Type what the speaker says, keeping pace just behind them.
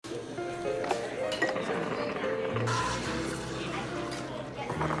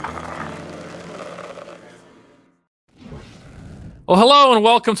Well, hello and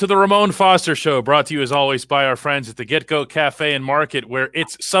welcome to the Ramon Foster Show, brought to you as always by our friends at the Get Go Cafe and Market, where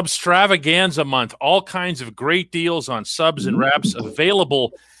it's Substravaganza month. All kinds of great deals on subs and wraps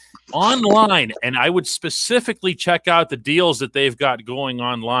available online, and I would specifically check out the deals that they've got going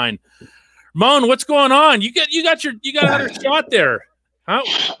online. Ramon, what's going on? You got another shot there, huh?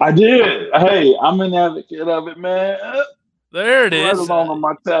 I did. Hey, I'm an advocate of it, man. There it is. Right along on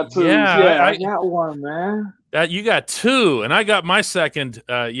my tattoos. Yeah, I got one, man. You got two, and I got my second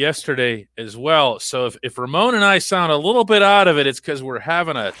yesterday as well. So if Ramon and I sound a little bit out of it, it's because we're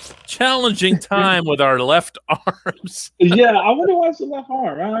having a challenging time with our left arms. Yeah, I wonder why it's the left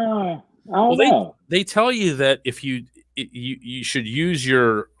arm. I don't know. They tell you that if you should use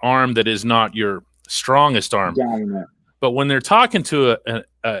your arm that is not your strongest arm. But when they're talking to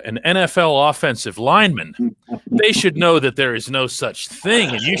an NFL offensive lineman, they should know that there is no such thing.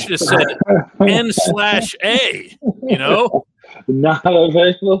 And you should have said N/A, you know? Not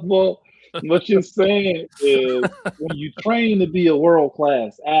available. What you're saying is when you train to be a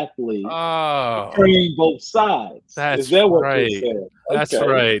world-class athlete, you train both sides. That's is that what right. you're saying? That's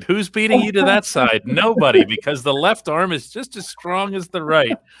right. Who's beating you to that side? Nobody, because the left arm is just as strong as the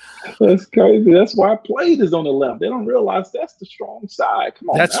right. That's crazy. That's why plate is on the left. They don't realize that's the strong side.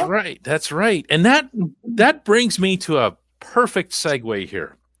 Come on. That's now. right. That's right. And that brings me to a perfect segue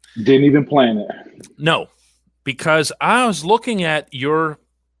here. Didn't even plan it. No, because I was looking at your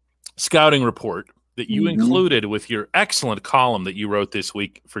scouting report that you included with your excellent column that you wrote this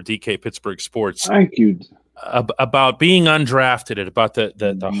week for DK Pittsburgh Sports. Thank you. About being undrafted and about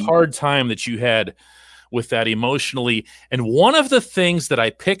the hard time that you had with that emotionally. And one of the things that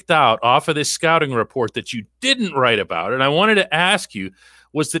I picked out off of this scouting report that you didn't write about, and I wanted to ask you,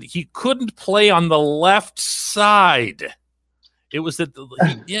 was that he couldn't play on the left side. It was that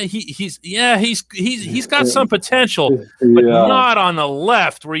he's got some potential, but not on the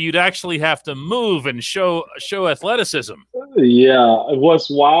left where you'd actually have to move and show athleticism. Yeah, what's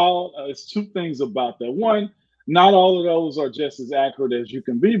wild is two things about that. One, not all of those are just as accurate as you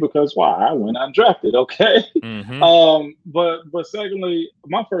can be because I went undrafted. Okay, but secondly,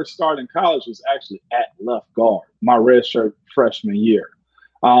 my first start in college was actually at left guard, my redshirt freshman year.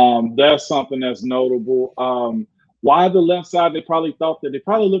 That's something that's notable. Why the left side? They probably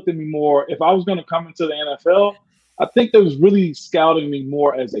looked at me more. If I was going to come into the NFL, I think they was really scouting me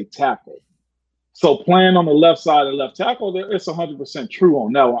more as a tackle. So playing on the left side of left tackle, it's 100% true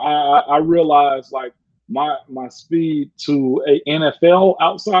on that one. I realized like my speed to a NFL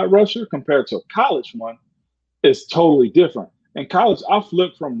outside rusher compared to a college one is totally different. In college, I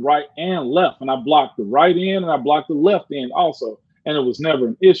flipped from right and left, and I blocked the right end and I blocked the left end also, and it was never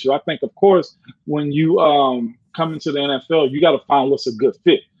an issue. I think, of course, when you come into the NFL, you got to find what's a good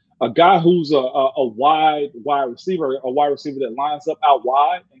fit. A guy who's a wide receiver, a wide receiver that lines up out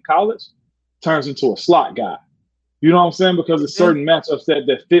wide in college, turns into a slot guy. You know what I'm saying? Because it's certain matchups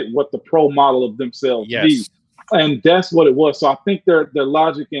that fit what the pro model of themselves be. And that's what it was. So I think their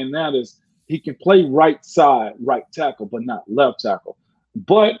logic in that is he can play right side, right tackle, but not left tackle.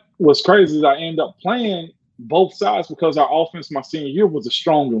 But what's crazy is I end up playing both sides because our offense my senior year was a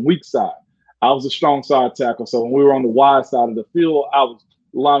strong and weak side. I was a strong side tackle, so when we were on the wide side of the field, I was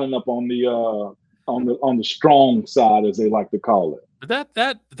lining up on the strong side, as they like to call it.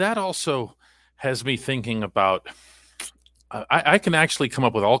 That also has me thinking about. I can actually come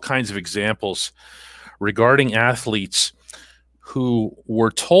up with all kinds of examples regarding athletes who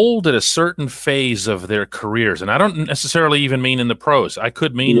were told at a certain phase of their careers, and I don't necessarily even mean in the pros. I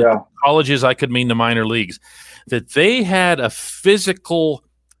could mean colleges. I could mean the minor leagues, that they had a physical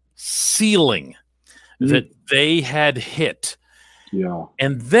ceiling that they had hit.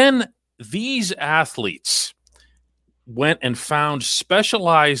 And then these athletes went and found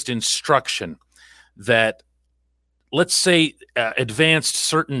specialized instruction that, let's say, advanced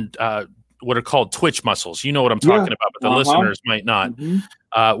certain what are called twitch muscles. You know what I'm talking about, but the listeners might not.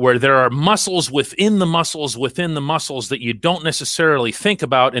 Where there are muscles within the muscles within the muscles that you don't necessarily think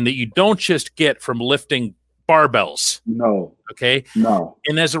about and that you don't just get from lifting barbells. No. Okay? No.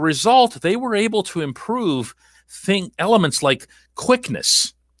 And as a result, they were able to improve elements like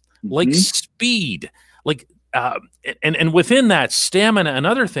quickness, like speed, like and within that, stamina and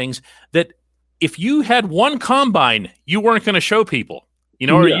other things that if you had one combine, you weren't going to show people. You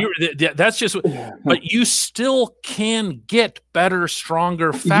know, that's just – but you still can get better,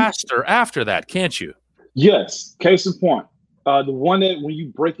 stronger, faster after that, can't you? Yes. Case in point. The one that when you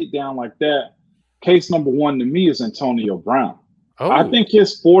break it down like that, case number one to me is Antonio Brown. I think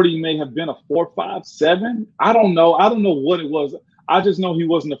his 40 may have been a 4.57. I don't know. I don't know what it was. I just know he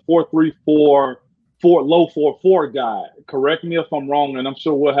wasn't a 4.34 low 4.4 guy. Correct me if I'm wrong, and I'm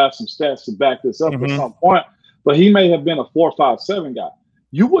sure we'll have some stats to back this up at some point. But he may have been a 4.57 guy.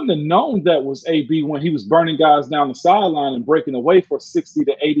 You wouldn't have known that was AB when he was burning guys down the sideline and breaking away for 60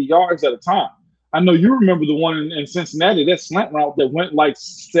 to 80 yards at a time. I know you remember the one in Cincinnati, that slant route that went like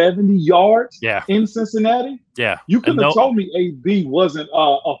 70 yards in Cincinnati. Yeah. You couldn't have told me AB wasn't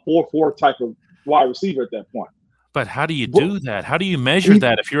a 4.4 type of wide receiver at that point. But how do you do that? How do you measure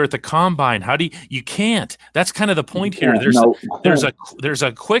that if you're at the combine? You can't. That's kind of the point here. There's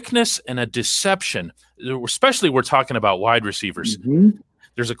a quickness and a deception, especially we're talking about wide receivers.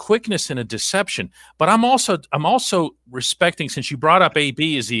 There's a quickness and a deception. But I'm also respecting, since you brought up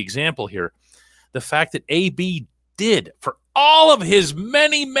AB as the example here, the fact that AB did, for all of his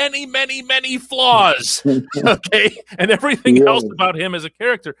many, many, many, many flaws, okay, and everything else about him as a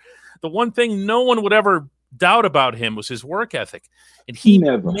character, the one thing no one would ever doubt about him was his work ethic. And he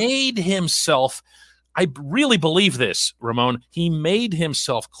made himself, I really believe this, Ramon, he made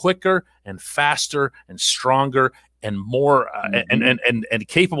himself quicker and faster and stronger and more and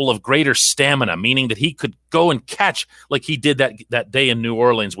capable of greater stamina, meaning that he could go and catch like he did that day in New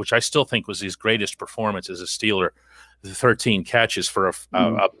Orleans, which I still think was his greatest performance as a Steeler. 13 catches for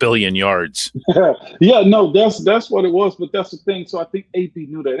a billion yards. Yeah, no, that's what it was. But that's the thing. So I think AP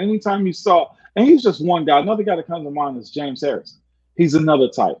knew that. Anytime you saw, and he's just one guy. Another guy that comes to mind is James Harris. He's another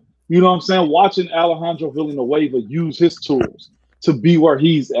type. You know what I'm saying? Watching Alejandro Villanueva use his tools to be where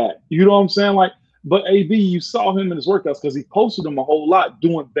he's at. You know what I'm saying? But AB, you saw him in his workouts because he posted them a whole lot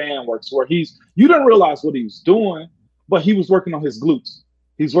doing band works where you didn't realize what he was doing, but he was working on his glutes.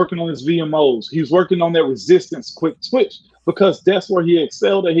 He's working on his VMOs. He was working on that resistance quick twitch because that's where he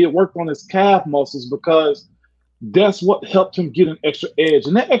excelled. And he had worked on his calf muscles because that's what helped him get an extra edge.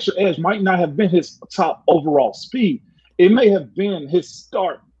 And that extra edge might not have been his top overall speed. It may have been his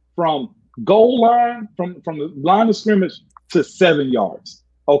start from goal line, from the line of scrimmage to 7 yards,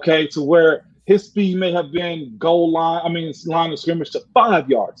 okay, to where his speed may have been line of scrimmage to 5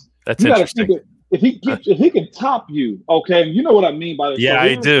 yards. That's interesting. If he can top you, okay, and you know what I mean by that. Yeah,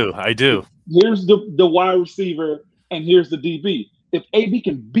 so I do. Here's the wide receiver, and here's the DB. If AB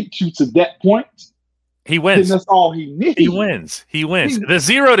can beat you to that point, he wins. Then that's all he needs. He wins. The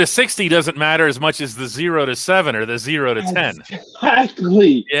 0 to 60 doesn't matter as much as the 0 to 7 or the 0 to 10.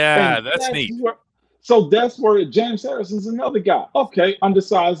 Exactly. Yeah, that's neat. That's where James Harrison's another guy. Okay,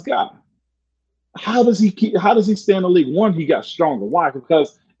 undersized guy. How does he stay in the league? One, he got stronger. Why?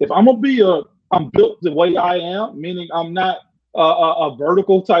 Because if I'm built the way I am, meaning I'm not a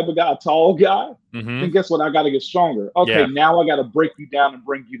vertical type of guy, a tall guy, then guess what? I got to get stronger. Okay, now I got to break you down and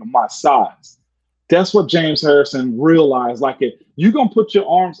bring you to my size. That's what James Harrison realized. Like, if you're going to put your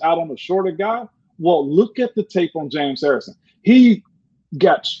arms out on the shorter guy, well, look at the tape on James Harrison. He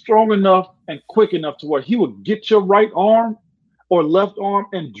got strong enough and quick enough to where he would get your right arm or left arm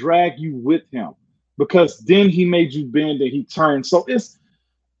and drag you with him because then he made you bend and he turned. So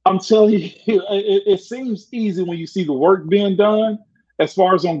I'm telling you, it seems easy when you see the work being done as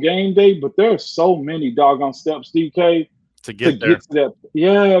far as on game day, but there are so many doggone steps, DK, to get to that.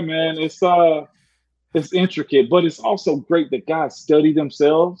 Yeah, man, it's intricate, but it's also great that guys study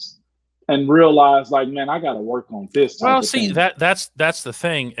themselves and realize, like, man, I got to work on this. Well, see, that's the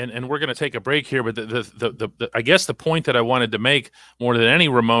thing, and we're going to take a break here. But the I guess the point that I wanted to make more than any,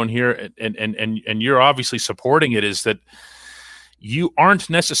 Ramon, here, and you're obviously supporting it, is that you aren't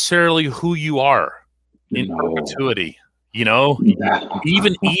necessarily who you are in perpetuity. You know,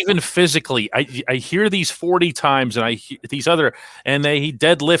 even physically, I hear these 40 times, and I hear these other, and he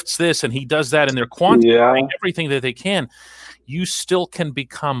deadlifts this and he does that, and they're quantifying everything that they can. You still can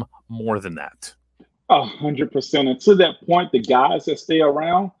become more than that. 100%. And to that point, the guys that stay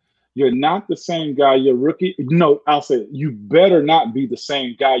around, you're not the same guy your rookie. No, I'll say it, you better not be the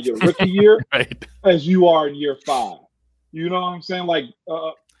same guy your rookie year as you are in year 5. You know what I'm saying? Like,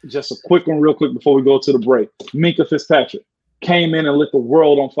 just a quick one real quick before we go to the break. Minkah Fitzpatrick came in and lit the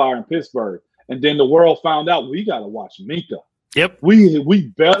world on fire in Pittsburgh. And then the world found out, we got to watch Minkah. Yep. We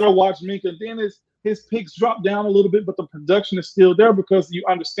better watch Minkah. Then his picks dropped down a little bit, but the production is still there because you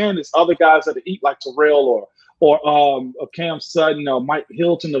understand there's other guys that eat like Terrell or Cam Sutton or Mike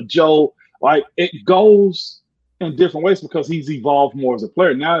Hilton or Joe. Like, it goes in different ways because he's evolved more as a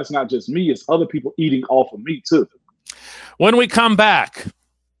player. Now it's not just me, it's other people eating off of me too. When we come back,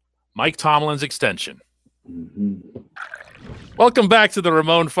 Mike Tomlin's extension. Welcome back to the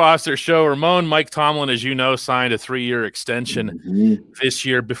Ramon Foster Show. Ramon, Mike Tomlin, as you know, signed a 3-year extension this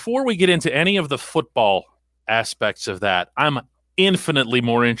year. Before we get into any of the football aspects of that, I'm infinitely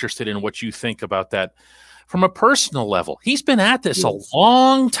more interested in what you think about that from a personal level. He's been at this a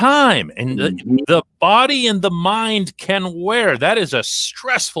long time, and the body and the mind can wear. That is a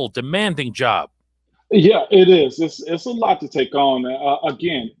stressful, demanding job. Yeah, it is. It's a lot to take on.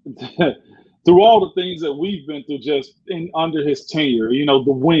 Again, through all the things that we've been through just under his tenure, the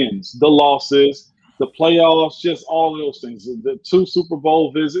wins, the losses, the playoffs, just all those things, the 2 Super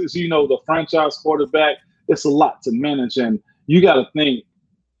Bowl visits, the franchise quarterback, it's a lot to manage. And you got to think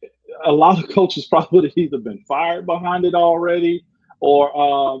a lot of coaches probably would have either been fired behind it already,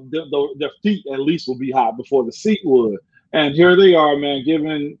 or their feet at least will be hot before the seat would. And here they are, man,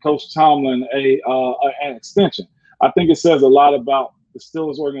 giving Coach Tomlin an extension. I think it says a lot about the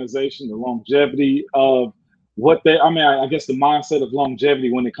Steelers organization, the longevity of I guess the mindset of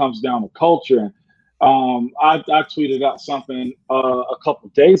longevity when it comes down to culture. I tweeted out something a couple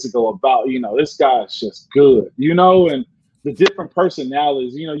of days ago about, this guy is just good, and the different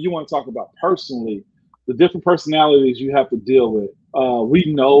personalities, you want to talk about personally, the different personalities you have to deal with.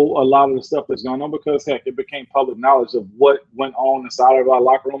 We know a lot of the stuff that's going on because, heck, it became public knowledge of what went on inside of our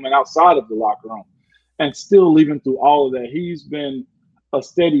locker room and outside of the locker room. And still, even through all of that, he's been a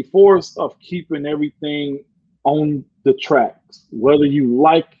steady force of keeping everything on the tracks, whether you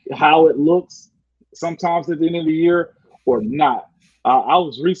like how it looks sometimes at the end of the year or not. I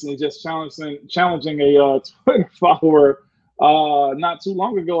was recently just challenging a Twitter follower not too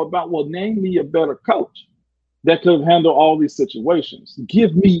long ago about, well, name me a better coach that could handle all these situations.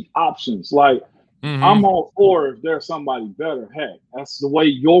 Give me options. Like, I'm all for if there's somebody better. Heck, that's the way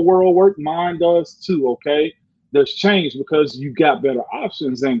your world works. Mine does too, okay? There's change because you got better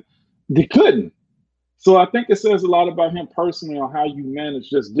options, and they couldn't. So I think it says a lot about him personally on how you manage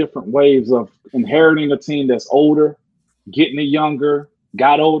just different waves of inheriting a team that's older, getting it younger,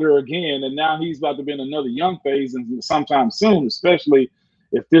 got older again, and now he's about to be in another young phase and sometime soon, especially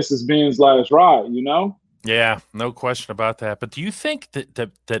if this is Ben's last ride, Yeah, no question about that. But do you think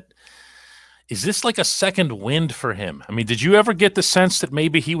that is this like a second wind for him? I mean, did you ever get the sense that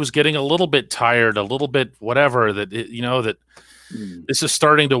maybe he was getting a little bit tired, a little bit whatever, that this is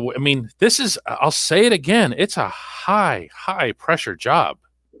starting to – I mean, this is – I'll say it again. It's a high pressure job.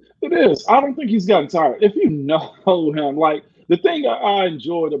 It is. I don't think he's gotten tired. If you know him, like the thing I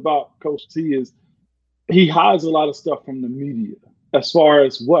enjoyed about Coach T is he hides a lot of stuff from the media as far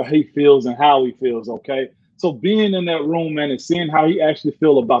as what he feels and how he feels, okay? So being in that room, man, and seeing how he actually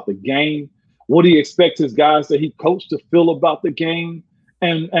feel about the game, what he expects his guys that he coached to feel about the game,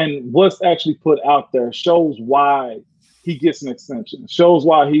 and what's actually put out there shows why he gets an extension. Shows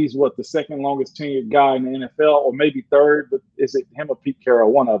why he's the second longest tenured guy in the NFL, or maybe third, but is it him or Pete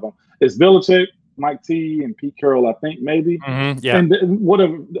Carroll? One of them. It's Belichick, Mike T, and Pete Carroll, I think, maybe. Yeah. And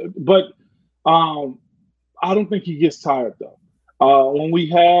whatever. But I don't think he gets tired, though. When we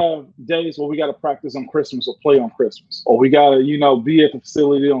have days where we got to practice on Christmas or play on Christmas, or we got to, be at the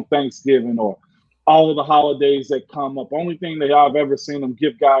facility on Thanksgiving, or all of the holidays that come up. Only thing that I've ever seen him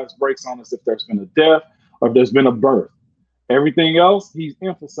give guys breaks on is if there's been a death or if there's been a birth. Everything else, he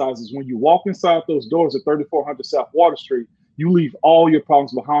emphasizes when you walk inside those doors at 3400 South Water Street, you leave all your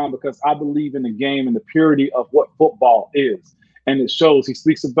problems behind, because I believe in the game and the purity of what football is. And it shows. He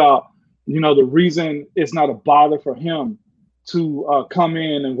speaks about, the reason it's not a bother for him to come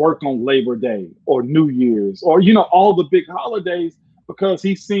in and work on Labor Day or New Year's or, all the big holidays, because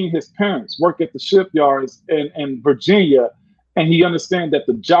he's seen his parents work at the shipyards in Virginia, and he understands that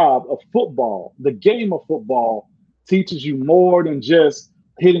the job of football, the game of football, teaches you more than just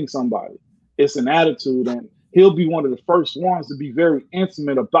hitting somebody. It's an attitude, and he'll be one of the first ones to be very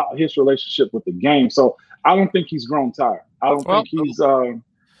intimate about his relationship with the game. So I don't think he's grown tired. I don't think he's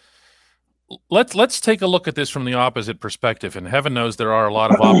Let's take a look at this from the opposite perspective, and heaven knows there are a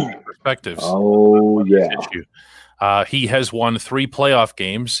lot of opposite perspectives. Oh, yeah. He has won 3 playoff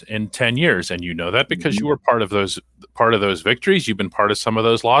games in 10 years, and you know that because you were part of those victories. You've been part of some of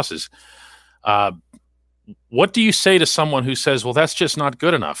those losses. What do you say to someone who says, well, that's just not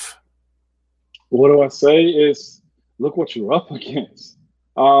good enough? What do I say is, look what you're up against.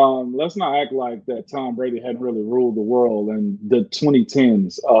 Let's not act like that Tom Brady hadn't really ruled the world in the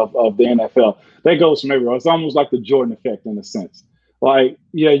 2010s of the NFL. That goes from everywhere. It's almost like the Jordan effect in a sense. Like,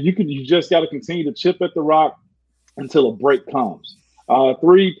 yeah, you just got to continue to chip at the rock until a break comes.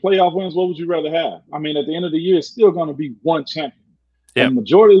 3 playoff wins, what would you rather have? I mean, at the end of the year, it's still going to be one champion. Yep. And the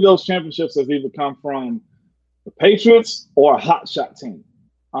majority of those championships have either come from the Patriots or a hot shot team.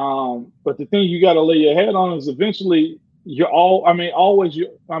 But the thing you got to lay your head on is eventually all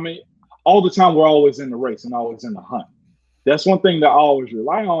the time we're always in the race and always in the hunt. That's one thing that I always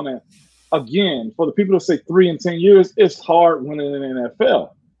rely on. And again, for the people that say 3 in 10 years, it's hard winning in the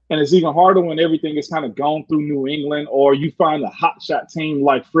NFL. And it's even harder when everything is kind of gone through New England, or you find a hotshot team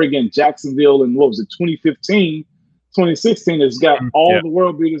like friggin' Jacksonville in, what was it, 2015, 2016, that's got all the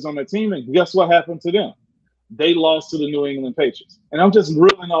world beaters on their team. And guess what happened to them? They lost to the New England Patriots. And I'm just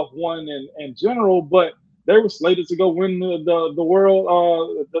reeling off one in general, but they were slated to go win the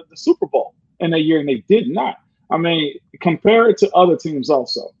world, the Super Bowl in a year, and they did not. I mean, compare it to other teams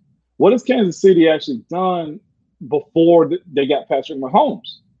also. What has Kansas City actually done before they got Patrick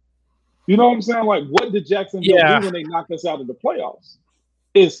Mahomes? You know what I'm saying? Like, what did Jacksonville do when they knocked us out of the playoffs?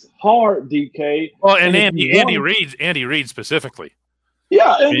 It's hard, DK. Well, and Andy Reid specifically.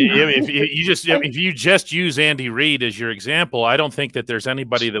 Yeah. If you just use Andy Reid as your example, I don't think that there's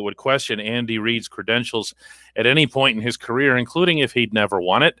anybody that would question Andy Reid's credentials at any point in his career, including if he'd never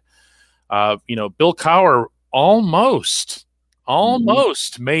won it. Bill Cowher almost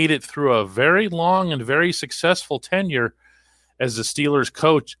made it through a very long and very successful tenure as the Steelers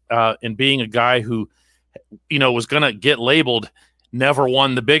coach, and being a guy who, was going to get labeled never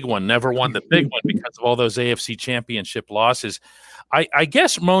won the big one because of all those AFC championship losses. I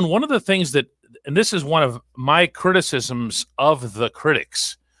guess, Ramon, one of the things that, and this is one of my criticisms of the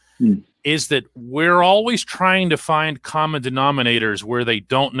critics, is that we're always trying to find common denominators where they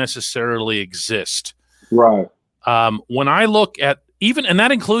don't necessarily exist. Right. When I look at and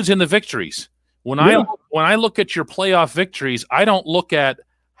that includes in the victories. When I look at your playoff victories, I don't look at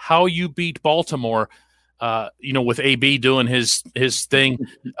how you beat Baltimore, with AB doing his thing,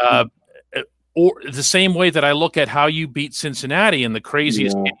 or the same way that I look at how you beat Cincinnati in the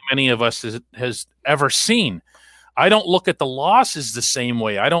craziest game many of us has ever seen. I don't look at the losses the same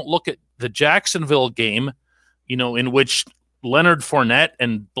way. I don't look at the Jacksonville game, in which Leonard Fournette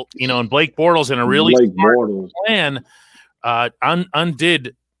and Blake Bortles in a really smart plan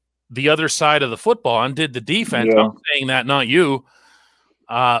undid the other side of the football, undid the defense. Yeah. I'm saying that, not you.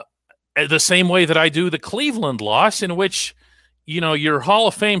 The same way that I do the Cleveland loss, in which, your Hall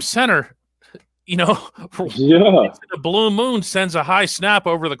of Fame center, the blue moon sends a high snap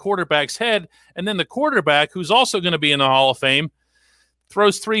over the quarterback's head, and then the quarterback, who's also going to be in the Hall of Fame,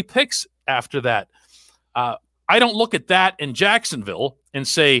 throws 3 picks after that. I don't look at that in Jacksonville and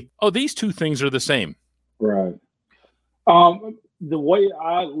say, oh, these two things are the same. Right. The way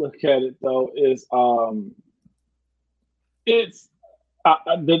I look at it, though, is it's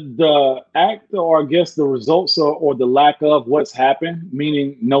the act, or I guess the results, or the lack of what's happened,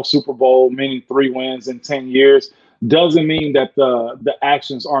 meaning no Super Bowl, meaning 3 wins in 10 years, doesn't mean that the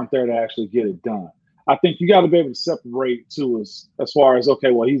actions aren't there to actually get it done. I think you got to be able to separate too, as far as,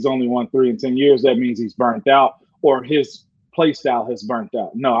 okay, well, he's only won 3 in 10 years. That means he's burnt out, or his play style has burnt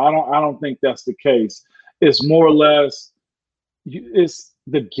out. No, I don't think that's the case. It's more or less, it's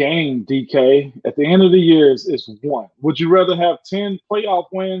the game, DK. At the end of the year, is one. Would you rather have 10 playoff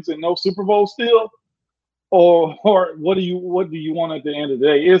wins and no Super Bowl still, or what do you want at the end of the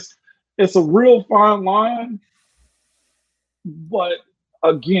day? It's a real fine line, but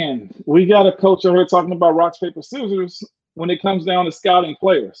again, we got a coach over here talking about rock, paper, scissors when it comes down to scouting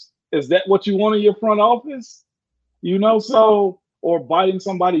players. Is that what you want in your front office? Or biting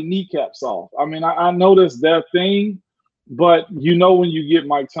somebody kneecaps off. I mean, I know that's their thing. But when you get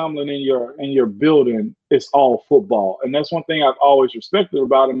Mike Tomlin in your building, it's all football, and that's one thing I've always respected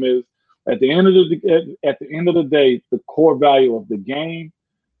about him is at the end of the day, the core value of the game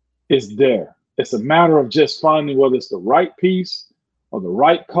is there. It's a matter of just finding whether it's the right piece, or the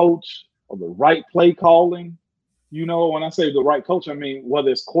right coach, or the right play calling. When I say the right coach, I mean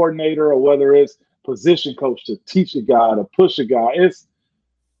whether it's coordinator or whether it's position coach to teach a guy, to push a guy.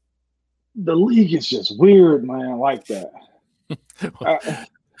 The league is just weird, man, like that.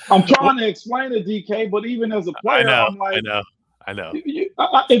 I'm trying to explain it, DK, but even as a player, I'm like, I know.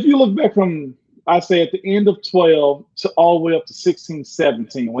 If you look back from, I say at the end of 12 to all the way up to 16,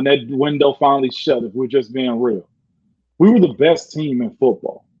 17, when that window finally shut, if we're just being real, we were the best team in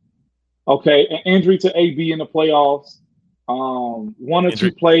football. Okay, an injury to AB in the playoffs, 1 or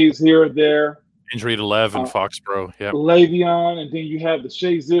 2 plays here or there. Injury to Lev in Foxborough, yeah. Le'Veon, and then you have the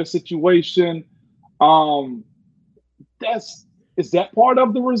Shazier situation. Is that part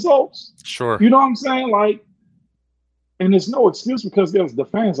of the results? Sure. You know what I'm saying? Like, and there's no excuse because the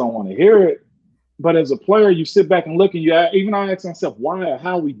fans don't want to hear it. But as a player, you sit back and look, and I ask myself why or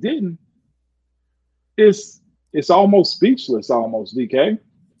how we didn't. It's almost speechless, DK.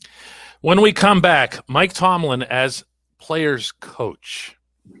 When we come back, Mike Tomlin as players coach.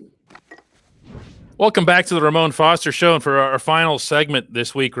 Welcome back to the Ramon Foster Show. And for our final segment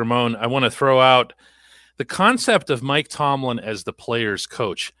this week, Ramon, I want to throw out the concept of Mike Tomlin as the players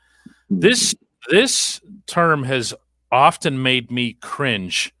coach. This term has often made me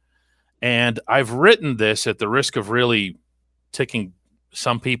cringe And I've written this at the risk of really ticking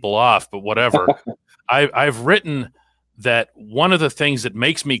some people off, but whatever. I've written that one of the things that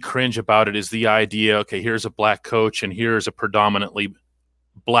makes me cringe about it is the idea, okay, here's a black coach and here's a predominantly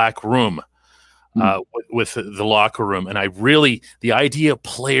black room with the locker room. And the idea of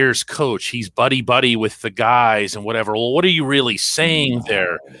players coach, he's buddy with the guys and whatever. Well, what are you really saying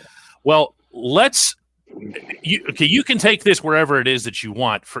there? Well, you can take this wherever it is that you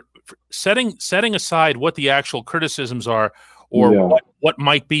want. For setting aside what the actual criticisms are or what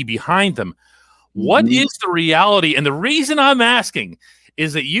might be behind them. What is the reality? And the reason I'm asking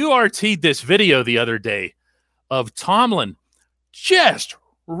is that you RT'd this video the other day of Tomlin just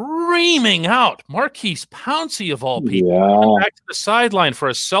reaming out Maurkice Pouncey of all people back to the sideline for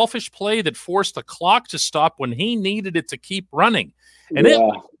a selfish play that forced the clock to stop when he needed it to keep running. And it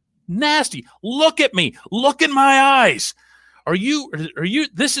was nasty. Look at me. Look in my eyes.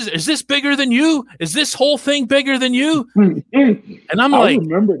 Is this bigger than you? Is this whole thing bigger than you? And I'm like, I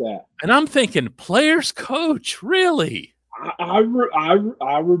remember that. And I'm thinking, players coach, really? I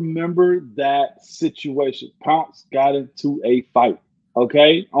remember that situation. Pounce got into a fight,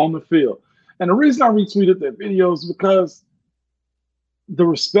 okay, on the field. And the reason I retweeted that video is because the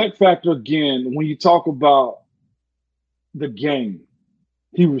respect factor, again, when you talk about the game,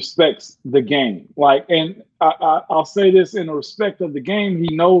 he respects the game. And I'll say this in the respect of the game,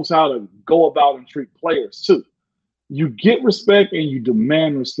 he knows how to go about and treat players too. You get respect and you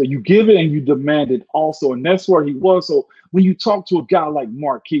demand respect. You give it and you demand it also. And that's where he was. So when you talk to a guy like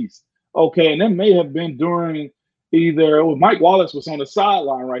Maurkice, okay, and that may have been during Mike Wallace was on the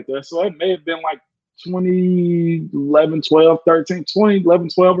sideline right there. So it may have been like 2011, 12, 13, 2011,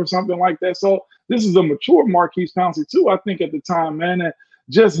 12 or something like that. So this is a mature Maurkice Pouncey too, I think at the time, man. And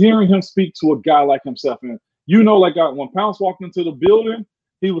just hearing him speak to a guy like himself. And when Pounce walked into the building,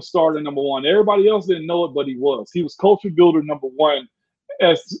 he was starter number one. Everybody else didn't know it, but he was. He was culture builder number one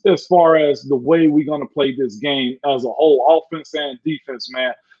as far as the way we're going to play this game as a whole, offense and defense,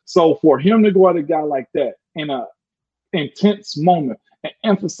 man. So for him to go at a guy like that in an intense moment and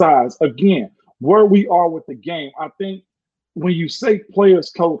emphasize, again, where we are with the game, I think when you say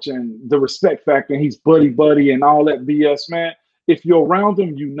players coach and the respect factor, and he's buddy and all that BS, man, if you're around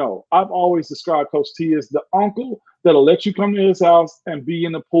him, you know. I've always described Coach T as the uncle that'll let you come to his house and be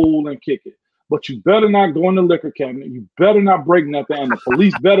in the pool and kick it. But you better not go in the liquor cabinet. You better not break nothing. And the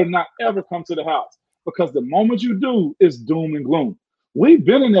police better not ever come to the house. Because the moment you do, it's doom and gloom. We've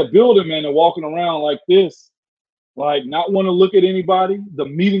been in that building, man, and walking around like this, like not want to look at anybody. The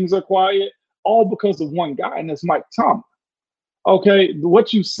meetings are quiet, all because of one guy, and it's Mike Tomlin. Okay,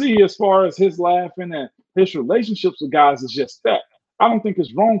 what you see as far as his laughing and his relationships with guys is just that. I don't think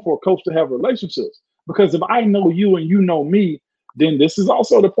it's wrong for a coach to have relationships, because if I know you and you know me, then this is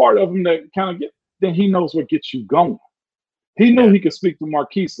also the part of him that kind of then he knows what gets you going. He knew he could speak to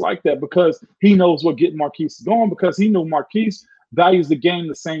Maurkice like that because he knows what get Maurkice going, because he knew Maurkice values the game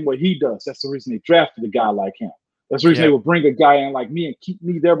the same way he does. That's the reason they drafted a guy like him. That's the reason they would bring a guy in like me and keep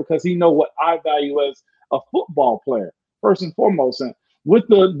me there, because he know what I value as a football player, first and foremost. And with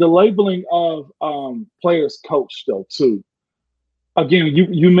the labeling of players coach, though, too. Again,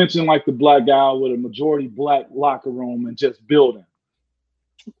 you mentioned like the black guy with a majority black locker room and just building.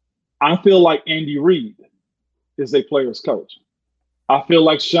 I feel like Andy Reid is a player's coach. I feel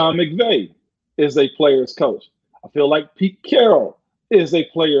like Sean McVay is a player's coach. I feel like Pete Carroll is a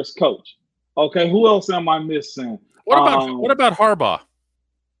player's coach. Okay, who else am I missing? What about Harbaugh?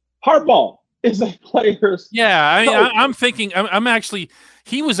 Harbaugh is a player's coach. I'm thinking.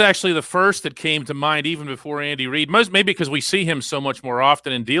 He was actually the first that came to mind even before Andy Reid. Maybe because we see him so much more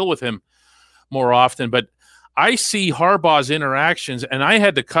often and deal with him more often. But I see Harbaugh's interactions, and I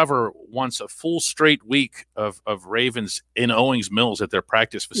had to cover once a full straight week of Ravens in Owings Mills at their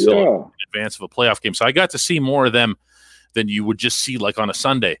practice facility in advance of a playoff game. So I got to see more of them than you would just see like on a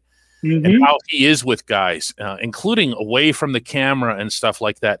Sunday. Mm-hmm. And how he is with guys, including away from the camera and stuff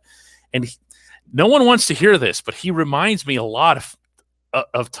like that. And no one wants to hear this, but he reminds me a lot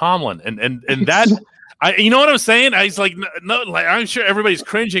of Tomlin, and that you know what I'm saying? He's like, no, like I'm sure everybody's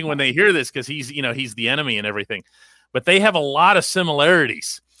cringing when they hear this because he's the enemy and everything, but they have a lot of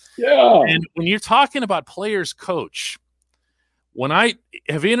similarities. Yeah. And when you're talking about players coach, when I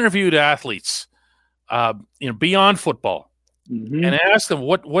have interviewed athletes, beyond football. Mm-hmm. And ask them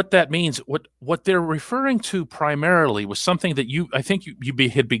what that means. What they're referring to primarily was something that I think you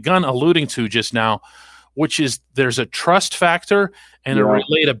had begun alluding to just now, which is there's a trust factor and a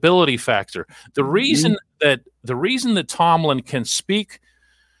relatability factor. The reason that Tomlin can speak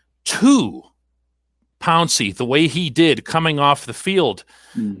to Pouncey the way he did coming off the field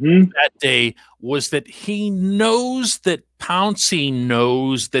that day was that he knows that Pouncey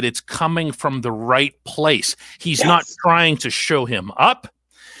knows that it's coming from the right place. He's not trying to show him up.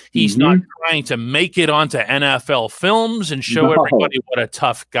 He's not trying to make it onto NFL films and show everybody what a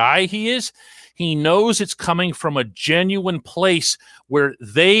tough guy he is. He knows it's coming from a genuine place where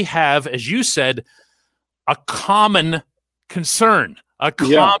they have, as you said, a common concern, a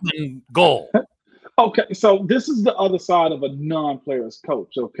common goal. Okay, so this is the other side of a non-player's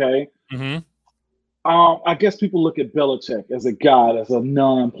coach, okay? I guess people look at Belichick as a guy, as a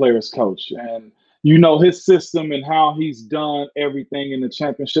non-player's coach. And, you know, his system and how he's done everything in the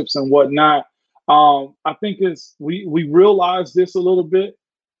championships and whatnot. I think we realized this a little bit,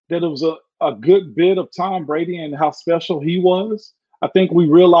 that it was a good bit of Tom Brady and how special he was. I think we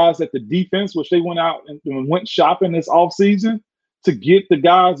realized that the defense, which they went out and went shopping this offseason to get the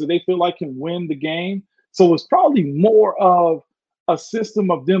guys that they feel like can win the game. So it's probably more of a system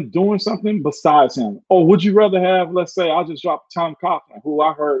of them doing something besides him. Or would you rather have, let's say, I'll just drop Tom Coughlin, who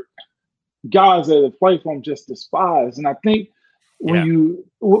I heard guys that have played for him just despise. And I think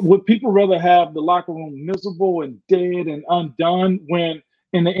would people rather have the locker room miserable and dead and undone when,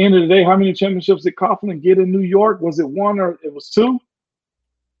 in the end of the day, how many championships did Coughlin get in New York? Was it one or it was two?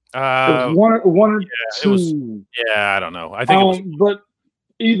 It was one or two. I don't know. I think but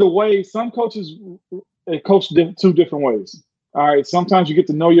either way, some coaches coach two different ways. All right. Sometimes you get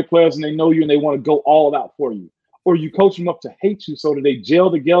to know your players and they know you and they want to go all out for you. Or you coach them up to hate you so that they gel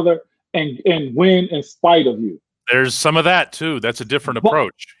together and win in spite of you. There's some of that too. That's a different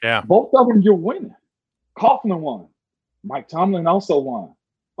approach. Yeah. Both of them you're winning. Coughlin won. Mike Tomlin also won.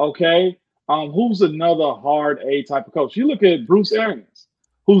 Okay. Who's another hard A type of coach? You look at Bruce Arians,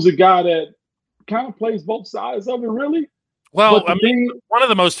 who's a guy that kind of plays both sides of it, really. Well, I mean, one of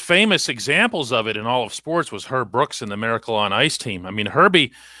the most famous examples of it in all of sports was Herb Brooks and the Miracle on Ice team. I mean,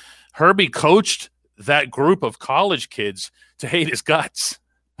 Herbie coached that group of college kids to hate his guts.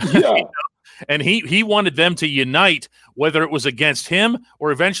 Yeah. You know? And he wanted them to unite, whether it was against him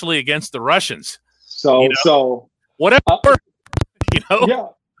or eventually against the Russians. So whatever, you know. Yeah,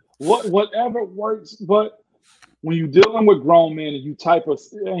 whatever works. But when you're dealing with grown men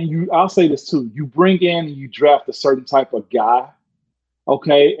and I'll say this too, you bring in and you draft a certain type of guy,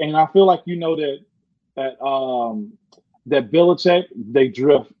 okay? And I feel like you know that Belichick,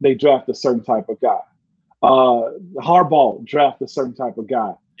 they draft a certain type of guy. Harbaugh draft a certain type of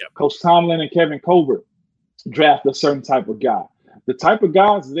guy. Yep. Coach Tomlin and Kevin Colbert draft a certain type of guy. The type of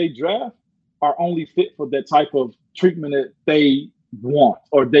guys they draft are only fit for that type of treatment that they want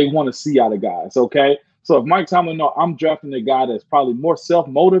or they want to see out of guys, okay? So if Mike Tomlin knows I'm drafting a guy that's probably more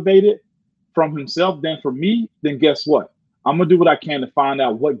self-motivated from himself than for me, then guess what? I'm going to do what I can to find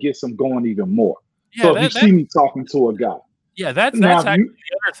out what gets him going even more. Yeah, so if you see me talking to a guy. Yeah, that's actually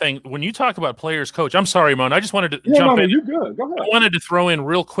the other thing. When you talk about players coach, I'm sorry, Ramon, I just wanted to jump in. You're good. Go ahead. I wanted to throw in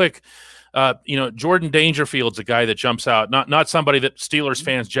real quick, Jordan Dangerfield's a guy that jumps out, not somebody that Steelers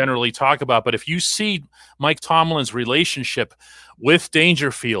fans generally talk about, but if you see Mike Tomlin's relationship with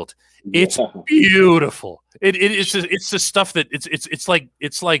Dangerfield, it's beautiful. It's the stuff that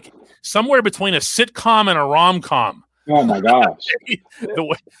it's like somewhere between a sitcom and a rom-com. Oh my gosh!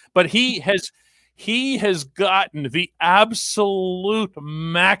 But he has gotten the absolute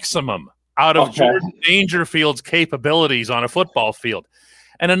maximum out of Jordan Dangerfield's capabilities on a football field.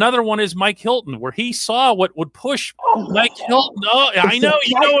 And another one is Mike Hilton, where he saw what would push Mike Hilton. Oh, I know,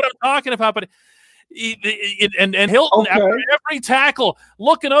 you know what I'm talking about, but and Hilton after every tackle,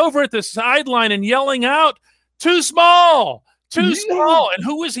 looking over at the sideline and yelling out, "Too small, too small." And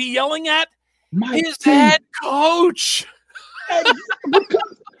who was he yelling at? His head coach.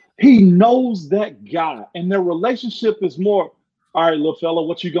 Because he knows that guy, and their relationship is more, all right, little fella,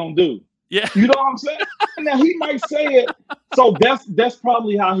 what you gonna do? Yeah. You know what I'm saying? Now he might say it. So that's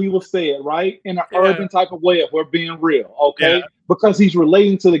probably how he will say it, right? In an urban type of way, if we're being real, okay? Yeah. Because he's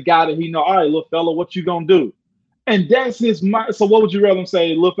relating to the guy that he know, all right, little fella, what you gonna do? And that's his mind. So what would you rather him say,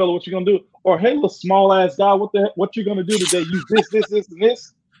 little fella, what you gonna do? Or hey, little small ass guy, what you gonna do today? You this, and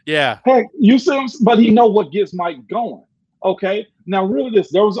this? Yeah. Heck, you see him, but he know what gets Mike going. Okay. Now, really,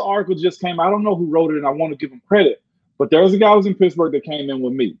 there was an article that just came. I don't know who wrote it, and I want to give him credit. But there was a guy who was in Pittsburgh that came in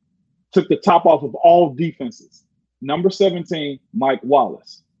with me, took the top off of all defenses. Number 17, Mike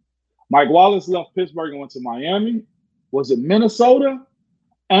Wallace. Mike Wallace left Pittsburgh and went to Miami. Was it Minnesota?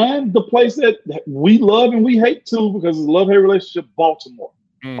 And the place that we love and we hate too, because it's a love-hate relationship, Baltimore.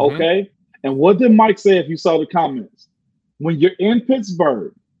 Mm-hmm. Okay. And what did Mike say if you saw the comments? When you're in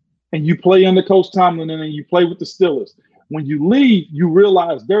Pittsburgh and you play under Coach Tomlin and then you play with the Steelers, when you leave, you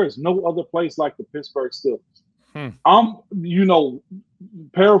realize there is no other place like the Pittsburgh Steelers. I'm,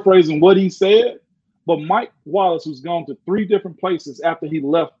 paraphrasing what he said, but Mike Wallace was gone to 3 different places after he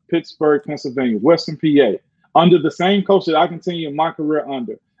left Pittsburgh, Pennsylvania, Western PA, under the same coach that I continued my career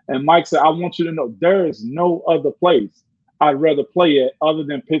under. And Mike said, I want you to know there is no other place I'd rather play at other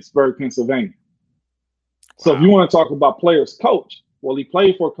than Pittsburgh, Pennsylvania. Wow. So if you want to talk about players coach, well, he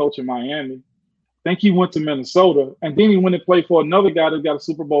played for a coach in Miami. I think he went to Minnesota, and then he went and played for another guy that got a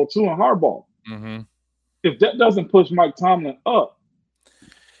Super Bowl II in Harbaugh. If that doesn't push Mike Tomlin up,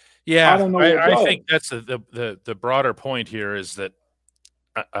 yeah, I don't know. I think that's the broader point here is that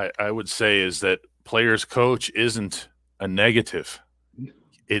I would say is that players coach isn't a negative.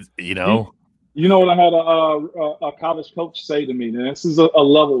 You know what I had a college coach say to me, and this is a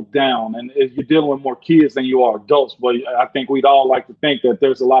level down, and if you're dealing with more kids than you are adults, but I think we'd all like to think that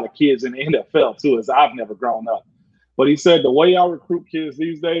there's a lot of kids in the NFL too, as I've never grown up. But he said, the way I recruit kids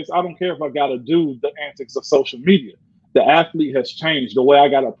these days, I don't care if I got to do the antics of social media. The athlete has changed. The way I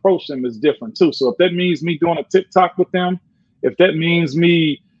got to approach them is different too. So if that means me doing a TikTok with them, if that means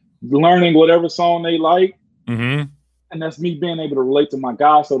me learning whatever song they like, and that's me being able to relate to my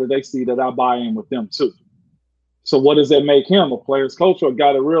guys so that they see that I buy in with them too. So what does that make him? A player's coach or a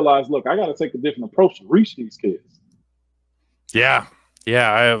guy that realize, look, I got to take a different approach to reach these kids. Yeah.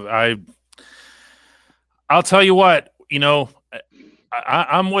 I'll tell you what,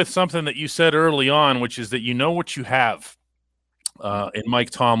 I'm with something that you said early on, which is that you know what you have in Mike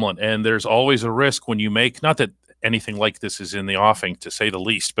Tomlin, and there's always a risk when you make, not that anything like this is in the offing to say the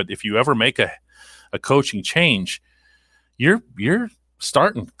least, but if you ever make a coaching change, you're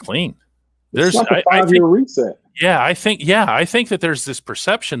starting clean. There's like a 5-year reset. I think that there's this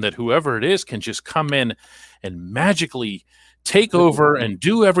perception that whoever it is can just come in and magically take over and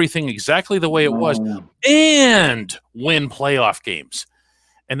do everything exactly the way it was and win playoff games.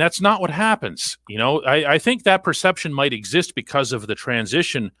 And that's not what happens. I think that perception might exist because of the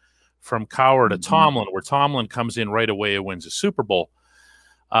transition from Cowher to Tomlin, where Tomlin comes in right away and wins a Super Bowl.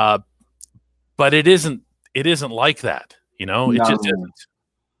 But it isn't like that. It just isn't.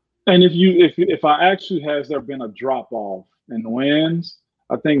 And if I actually has there been a drop off in wins,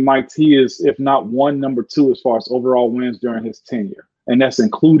 I think Mike T is, if not number 2 as far as overall wins during his tenure. And that's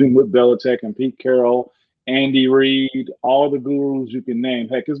including with Belichick and Pete Carroll, Andy Reid, all the gurus you can name.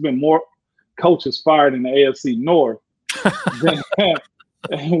 Heck, there's been more coaches fired in the AFC North than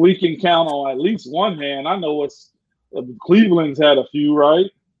we can count on at least one hand. I know Cleveland's had a few, right?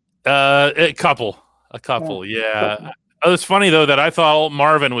 A couple, yeah. It's funny, though, that I thought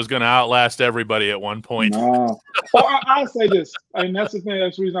Marvin was going to outlast everybody at one point. No. Well, I'll say this, and that's the thing.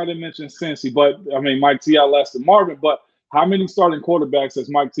 That's the reason I didn't mention Cincy. But, Mike T outlasted Marvin. But how many starting quarterbacks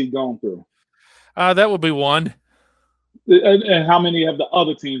has Mike T gone through? That would be one. And how many have the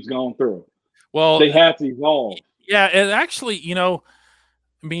other teams gone through? Well, they had to evolve. Yeah, and actually,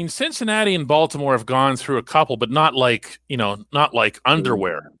 Cincinnati and Baltimore have gone through a couple, but not like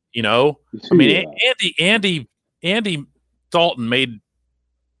underwear, Andy Dalton made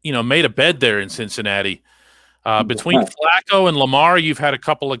a bed there in Cincinnati. Between Flacco and Lamar, you've had a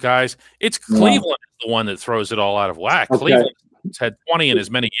couple of guys. It's Cleveland is the one that throws it all out of whack. Okay. Cleveland's had 20 in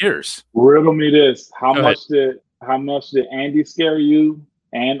as many years. Riddle me this: How much did Andy scare you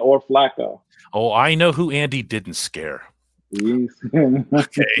and or Flacco? Oh, I know who Andy didn't scare.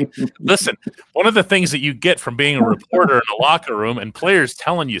 Okay. Listen, one of the things that you get from being a reporter in a locker room and players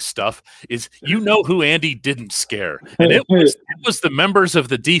telling you stuff is who Andy didn't scare. And it was the members of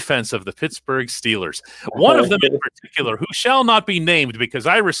the defense of the Pittsburgh Steelers. One of them in particular, who shall not be named because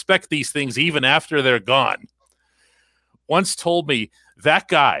I respect these things even after they're gone, once told me, that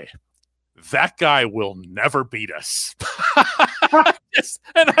guy will never beat us.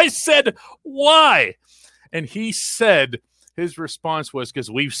 And I said, why? And he said, his response was,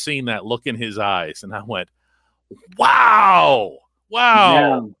 because we've seen that look in his eyes. And I went, wow.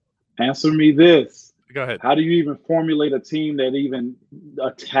 Now, answer me this. Go ahead. How do you even formulate a team that even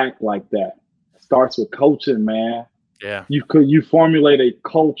attack like that? It starts with coaching, man. Yeah. You formulate a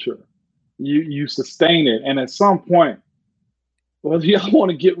culture. You sustain it. And at some point, whether y'all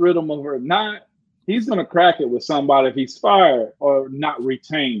want to get rid of him or not, he's going to crack it with somebody if he's fired or not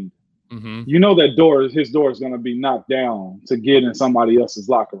retained. Mm-hmm. That his door is going to be knocked down to get in somebody else's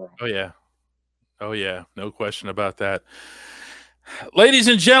locker room. Oh, yeah. No question about that. Ladies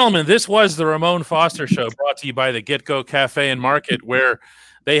and gentlemen, this was the Ramon Foster Show, brought to you by the Get Go Cafe and Market, where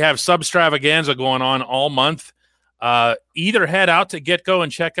they have Substravaganza going on all month. Either head out to Get Go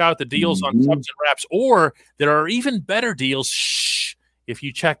and check out the deals on subs and wraps, or there are even better deals if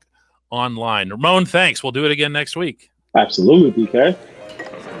you check online. Ramon, thanks. We'll do it again next week. Absolutely, DK.